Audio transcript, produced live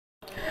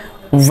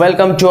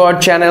Welcome to our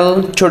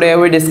channel. Today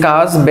we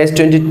discuss best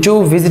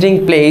 22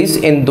 visiting place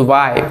in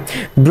Dubai.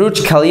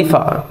 Burj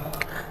Khalifa.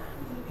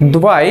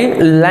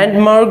 Dubai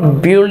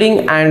landmark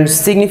building and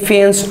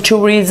significant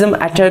tourism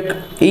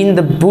attract in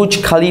the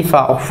Burj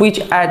Khalifa, which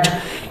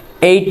at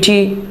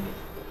 80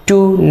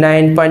 to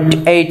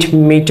 9.8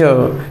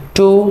 meter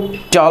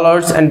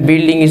 $2 and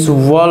building is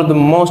one of the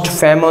most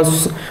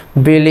famous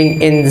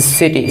building in the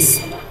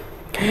cities.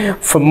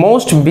 For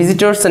most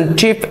visitors and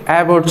trip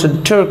about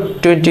the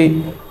Turk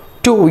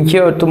 22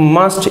 year to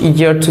must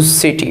year to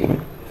city.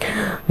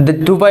 The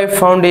Dubai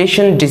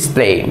Foundation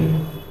display.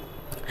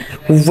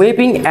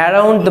 Waving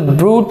around the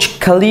Burj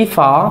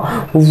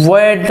Khalifa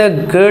were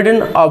the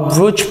garden of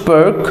Burj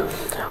Park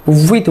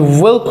with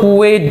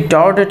walkway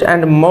dotted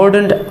and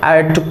modern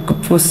art to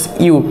push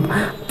you.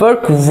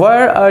 Park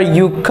where are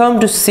you come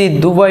to see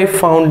Dubai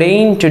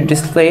Foundation to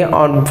display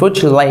on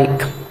Burj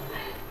Lake.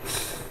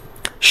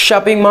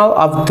 Shopping Mall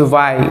of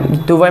Dubai.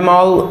 Dubai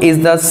Mall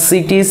is the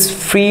city's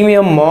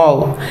premium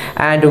mall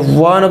and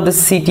one of the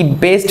city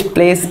best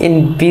place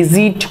in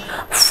visit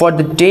for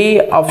the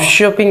day of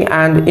shopping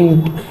and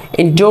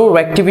indoor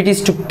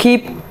activities to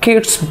keep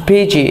kids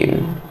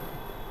busy.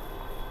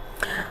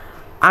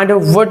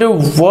 Underwater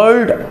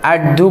world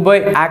at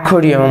Dubai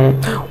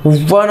Aquarium,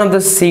 one of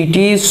the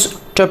city's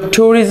top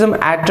tourism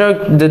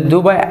attract. The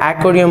Dubai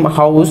Aquarium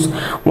house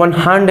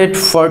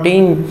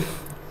 114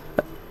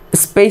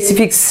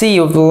 specific sea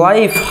of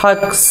life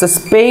hug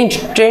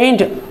suspended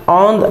trained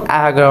on the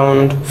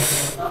ground.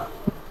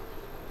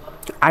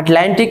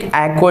 Atlantic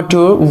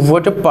Aquaventure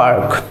water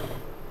park.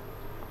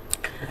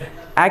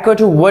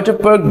 Aquaventure water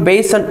park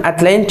based on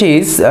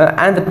Atlantis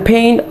and the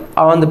paint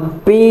on the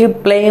pale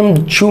plain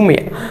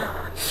Jumeirah.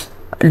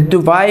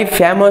 Dubai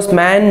famous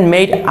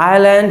man-made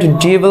island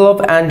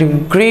developed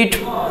and great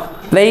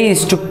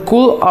place to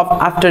cool off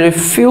after a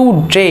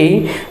few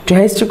days to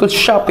historical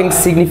shopping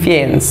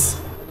significance.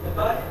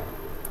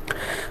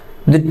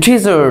 The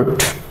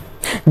desert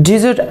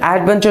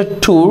adventure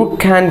tour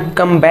can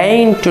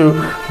combine to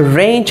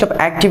range of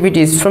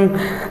activities from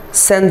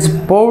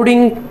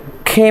sandboarding,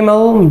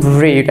 camel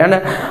raid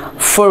and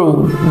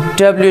for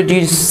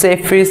WD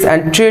safaris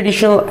and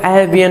traditional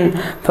avian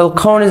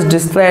falconers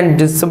display and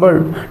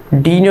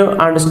dinner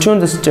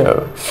understood the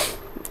star.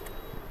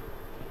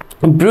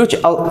 Burj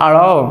Al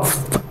Arab.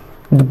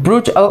 The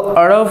Burj Al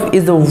Arab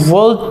is the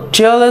world's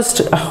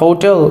tallest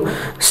hotel,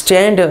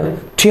 stand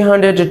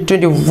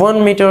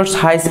 321 meters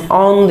high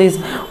on this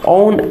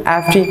own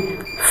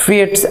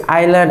Fiat's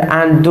island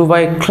and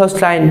Dubai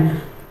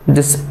coastline.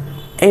 This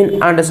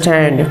in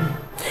understand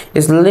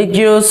is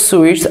luxurious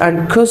suites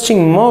and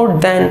costing more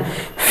than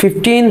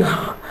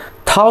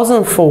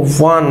 15,000 for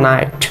one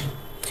night.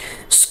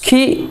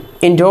 Ski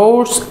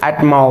indoors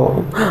at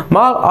Mall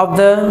of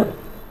the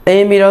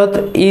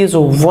Emirates is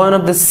one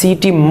of the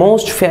city's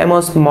most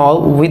famous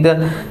mall with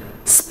a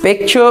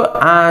spectacle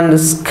and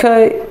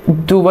sky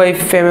Dubai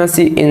famous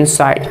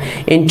inside.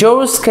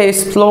 Indoor sky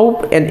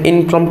slope and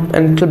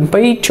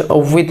incomplete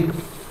with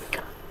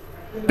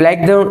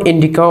blackdown in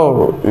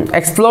decor.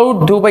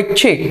 Explore Dubai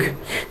Chic.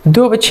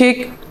 Dubai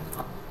Chic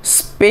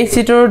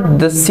spaced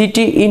the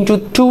city into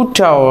two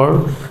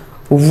towers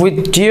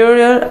with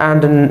deer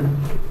and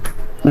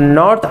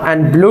north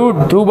and blue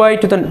Dubai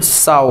to the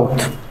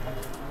south.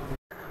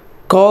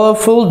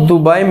 Colorful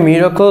Dubai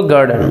Miracle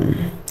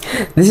Garden.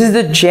 This is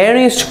the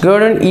genius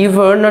garden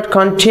ever not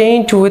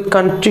contained with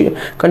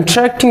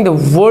contracting the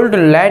world's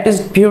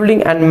largest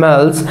building and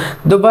malls.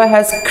 Dubai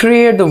has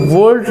created the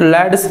world's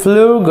largest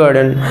flower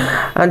garden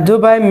and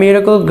Dubai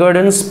Miracle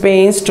Garden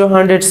spans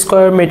 200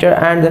 square meter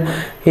and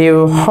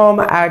home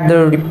at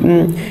the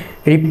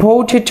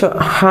reported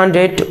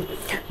 100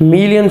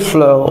 million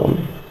flower.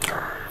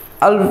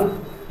 Al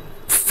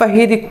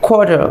Fahidi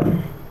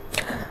Quarter.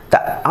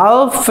 The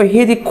Al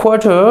Fahidi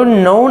Quarter,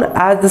 known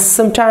as the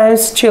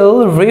sometimes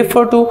still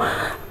referred to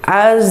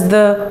as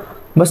the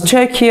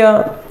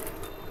Bastakia,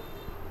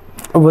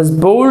 was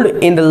built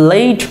in the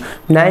late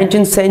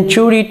 19th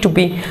century to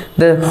be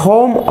the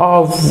home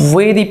of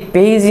Vedi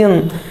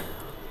Persian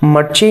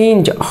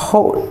merchant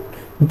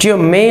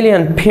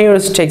Jumeirah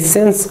Paris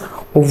Texans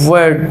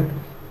were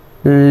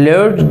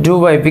lured to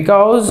Dubai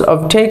because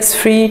of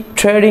tax-free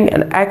trading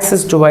and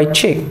access to Dubai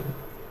Chic.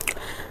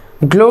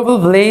 Global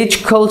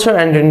Village Culture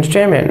and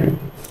Entertainment.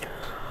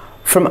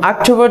 From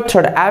October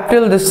 3rd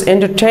April, this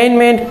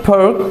entertainment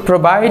park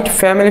provides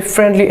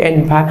family-friendly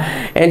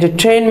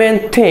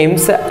entertainment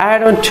themes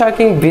add-on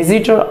taking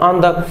visitor on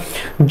the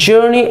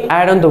journey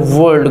around the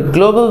world.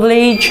 Global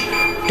Village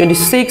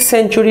 26th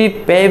century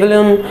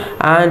pavilion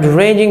and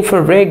ranging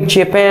from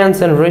Japan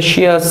and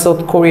Russia,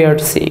 South Korea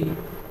to sea.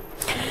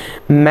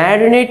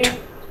 Marinate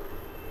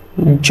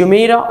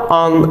Jumeirah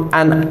on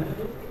an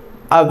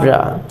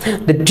abra.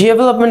 The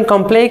development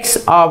complex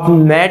of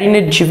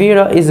Marina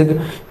Jumeirah is a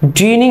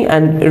dining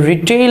and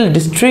retail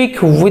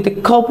district with a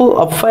couple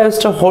of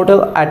five-star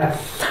hotels at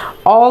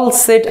all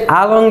set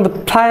along the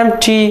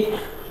plenty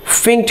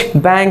finked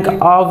bank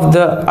of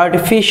the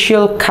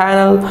artificial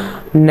canal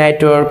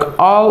network.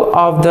 All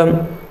of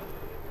the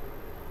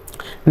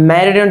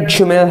Marina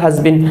Jumeirah has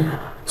been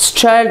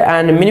styled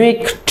and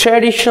mimic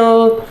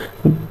traditional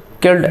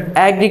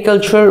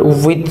agriculture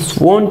with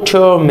one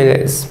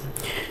terminus.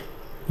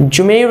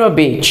 Jumeirah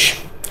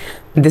Beach.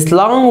 This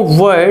long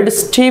word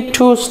steep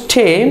to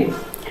stay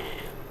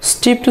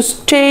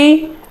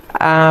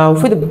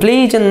with a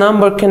bleach and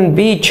number can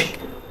beach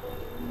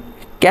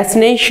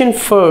destination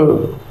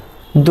for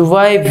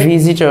Dubai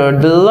visitor.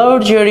 The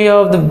large area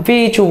of the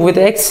beach with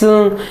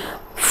excellent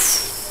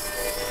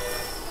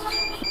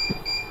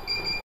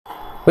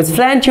with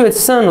plenty of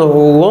sun,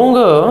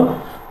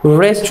 longer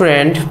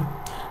restaurant.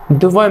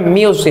 Dubai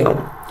Museum.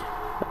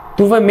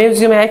 Dubai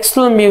Museum,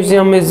 excellent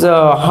museum, is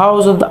a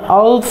house of the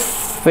Al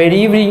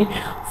Farabi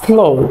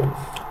floor.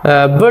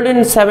 Built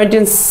in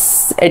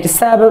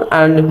 1787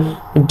 and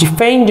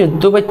defined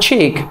Dubai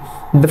chic.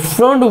 The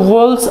front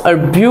walls are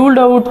built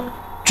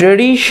out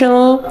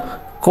traditional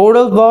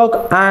coral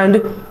block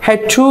and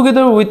had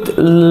together with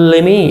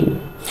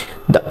limine.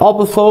 The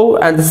upper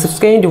floor and the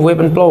subsequent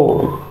weapon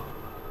floor.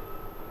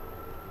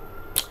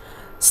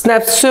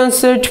 Snap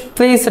sunset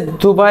place at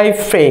Dubai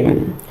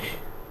frame.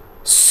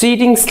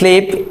 Seating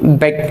slab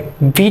back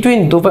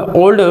between Dubai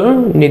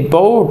older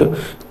board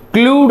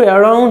glued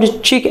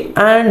around chic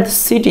and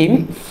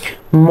city.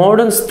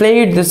 Modern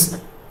played this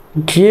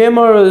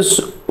glamorous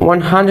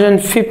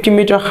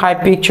 150-meter high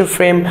picture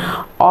frame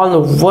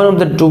on one of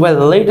the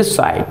Dubai latest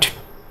site.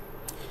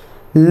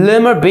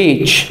 Jumeirah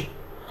Beach.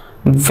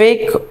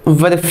 Wake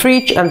with the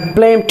fridge and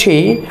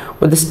plenty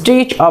with the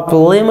stage of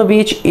Jumeirah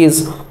Beach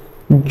is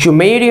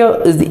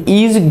Jumeirah is the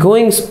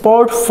easy-going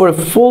spot for a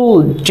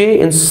full day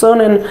in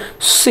sun and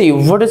sea.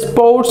 Water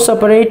sports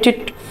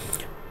separated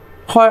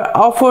are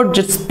offered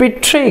jet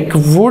speed trick,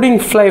 wooden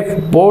fly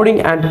boarding,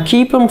 and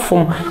keep them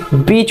from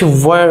beach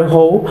where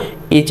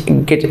each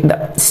get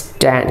the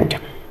stand.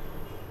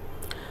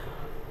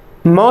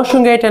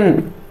 Motion Gate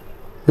and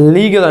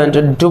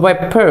Legoland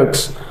Dubai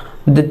Parks.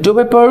 The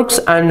Dubai Parks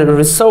and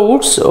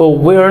resorts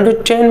where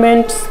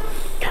entertainment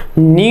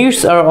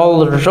needs are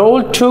all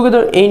rolled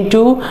together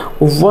into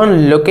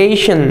one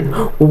location.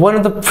 One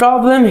of the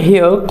problem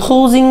here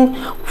closing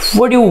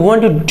what you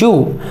want to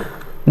do.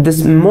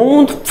 This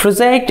month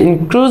project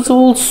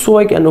incredible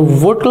swag and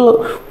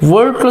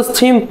world-class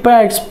theme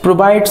parks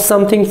provide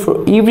something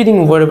for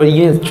everything wherever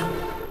you is.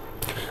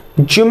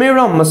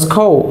 Jumeirah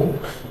Moscow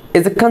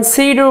is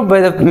considered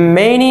by the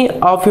many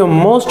of your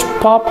most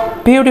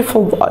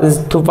beautiful is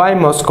Dubai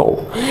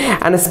Moscow,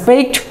 and a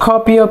spec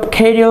copy of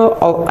Gadget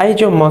Al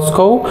Arab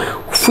Moscow,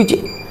 which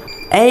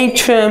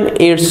atrium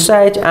is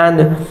such,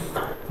 and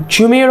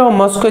Jumeirah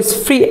Moscow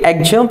is free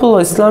example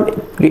of Islamic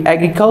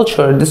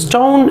agriculture. The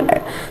stone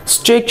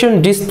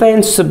structure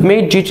display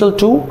submit detail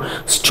to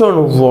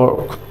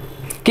stonework.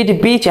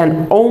 Gadget Beach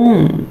and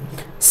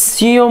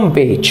Siam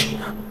Beach.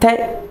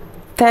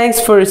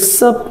 Thanks for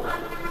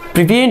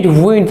prevent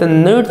wind the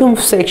northern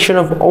section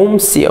of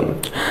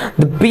Siam.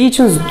 The beach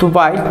in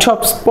Dubai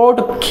top spot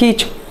of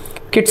kids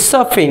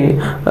surfing.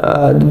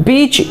 The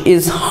beach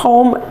is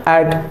home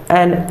at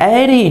an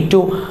area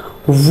to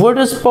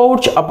water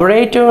sports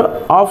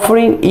operator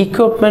offering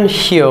equipment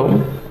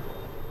here,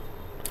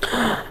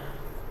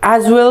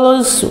 as well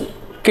as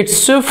kids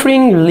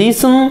surfing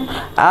lesson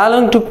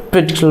along to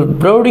pedal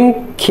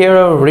boarding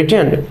care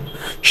return.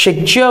 Sheikh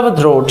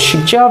Javad Road.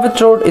 Sheikh Javad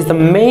Road is the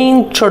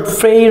main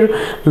thoroughfare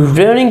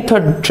running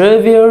through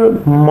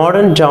Dravier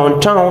modern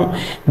downtown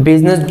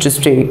business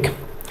district.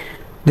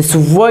 This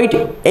wide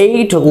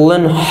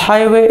 8-lane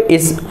highway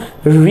is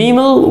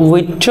rimmed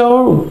with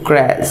tall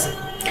grass,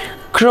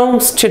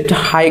 chrome-studded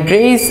high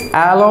grass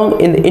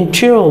along in the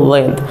interior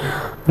length.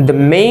 The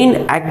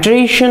main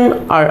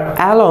attraction are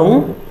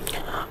along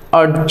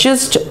or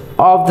just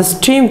off the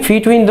stream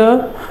between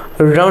the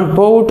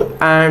roundabout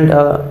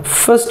and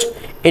first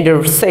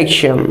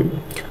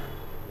intersection.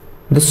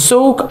 The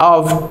souk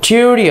of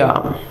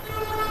Jumeirah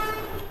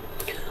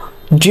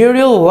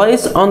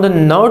lies on the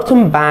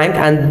northern bank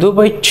and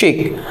Dubai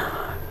chic,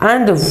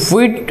 and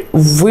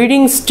the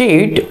wedding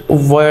state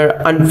where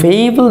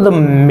unveil the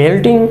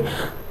melting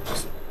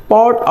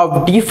pot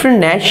of different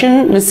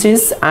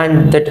nationalities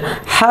and that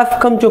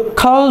have come to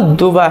call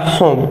Dubai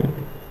home.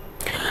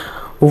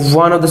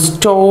 One of the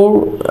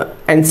store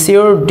and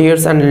sear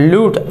deers and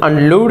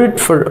unloaded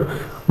for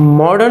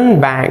modern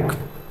bank,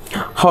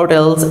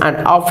 hotels and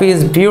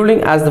office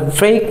building as the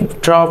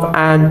backdrop,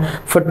 and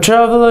for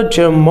traveler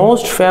they are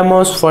most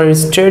famous for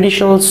its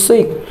traditional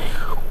Sikh,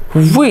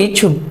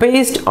 which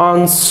based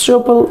on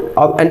staple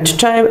of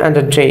entertainment and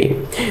the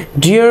day.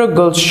 Dear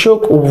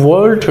Gulshuk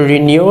world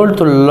renowned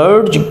the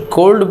large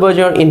gold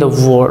bazaar in the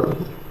world.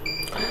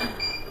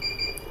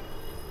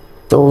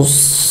 Those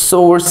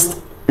source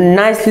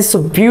nicely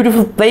so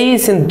beautiful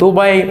place in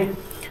Dubai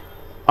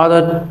are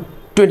the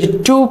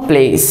 22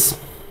 place.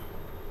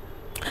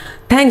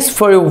 Thanks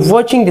for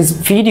watching this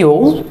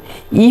video.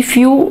 If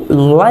you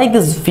like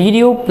this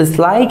video, please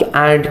like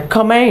and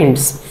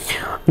comments.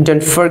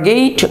 Don't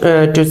forget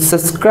to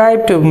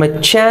subscribe to my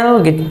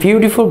channel, get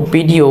beautiful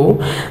video.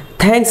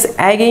 Thanks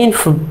again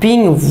for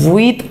being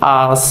with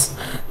us.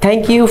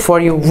 Thank you for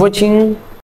your watching.